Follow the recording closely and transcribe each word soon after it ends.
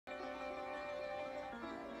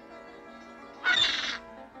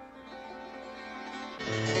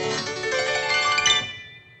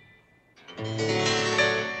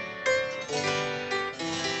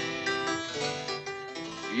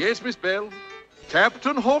Yes, Miss Bell.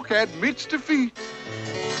 Captain Hook admits defeat.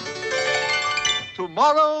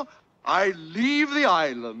 Tomorrow, I leave the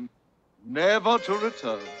island, never to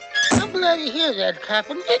return. I'm glad to hear that,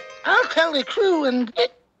 Captain. I'll tell the crew and...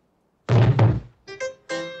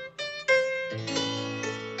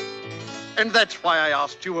 And that's why I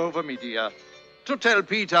asked you over, me dear. To tell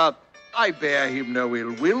Peter I bear him no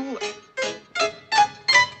ill will.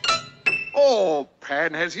 Oh,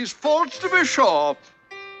 Pan has his faults, to be sure.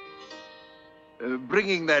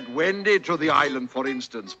 Bringing that Wendy to the island, for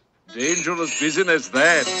instance. Dangerous business,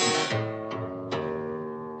 that.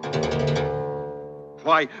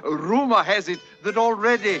 Why, rumor has it that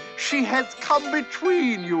already she has come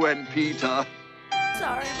between you and Peter.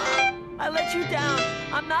 Sorry, Mom. I let you down.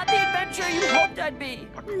 I'm not the adventurer you hoped I'd be.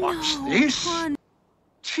 But what's this?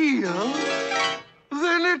 Tia?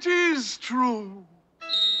 Then it is true.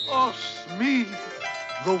 Oh, Smee,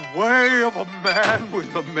 the way of a man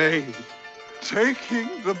with a maid. Taking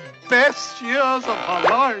the best years of her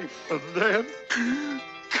life and then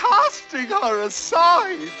casting her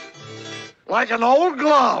aside like an old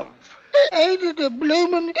glove. Ain't it a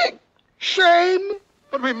bloomin' shame?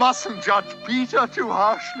 But we mustn't judge Peter too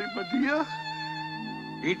harshly, my dear.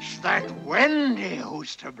 It's that Wendy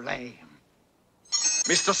who's to blame.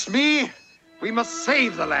 Mr. Smee, we must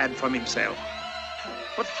save the lad from himself.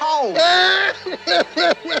 But how?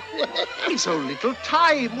 In so little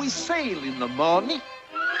time, we sail in the morning.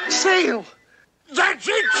 Sail! That's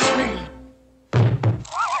it, Smee!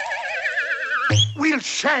 We'll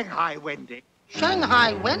Shanghai Wendy.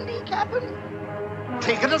 Shanghai Wendy, Captain?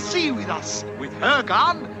 Take her to sea with us. With her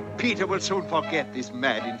gone, Peter will soon forget this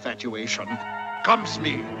mad infatuation. Come,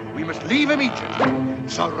 Smee, we must leave immediately.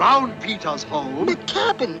 Surround Peter's home. But,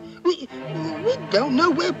 Captain, we don't know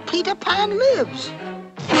where Peter Pan lives.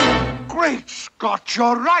 Great Scott,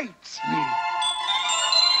 you're right, Smee.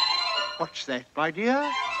 What's that, my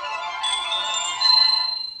dear?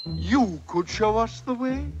 You could show us the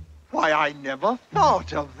way? Why, I never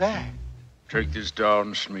thought of that. Take this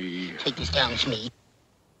down, Smee. Take this down, Smee.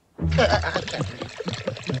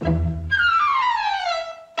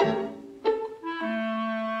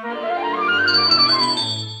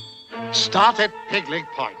 Start at Pegleg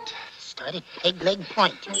Point. Start at Pegleg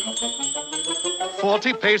Point.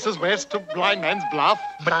 40 paces west of Blind Man's Bluff.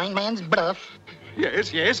 Blind Man's Bluff?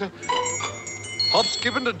 Yes, yes. Hop's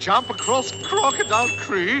given a jump across Crocodile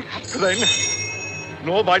Creek. Then,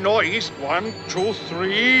 by northeast. 1, 2,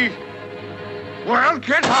 3. Well,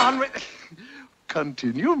 get on with...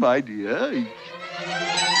 Continue, my dear.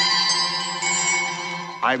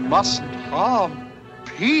 I mustn't harm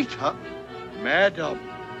Peter. Madam,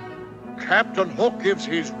 Captain Hook gives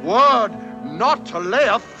his word not to lay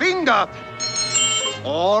a finger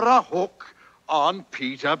or a hook on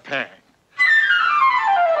Peter Pan.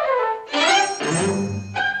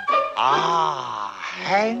 Ah,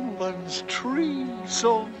 Hangman's Tree.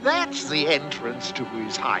 So that's the entrance to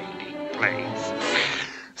his hiding place.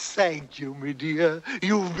 Thank you, my dear.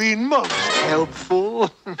 You've been most helpful.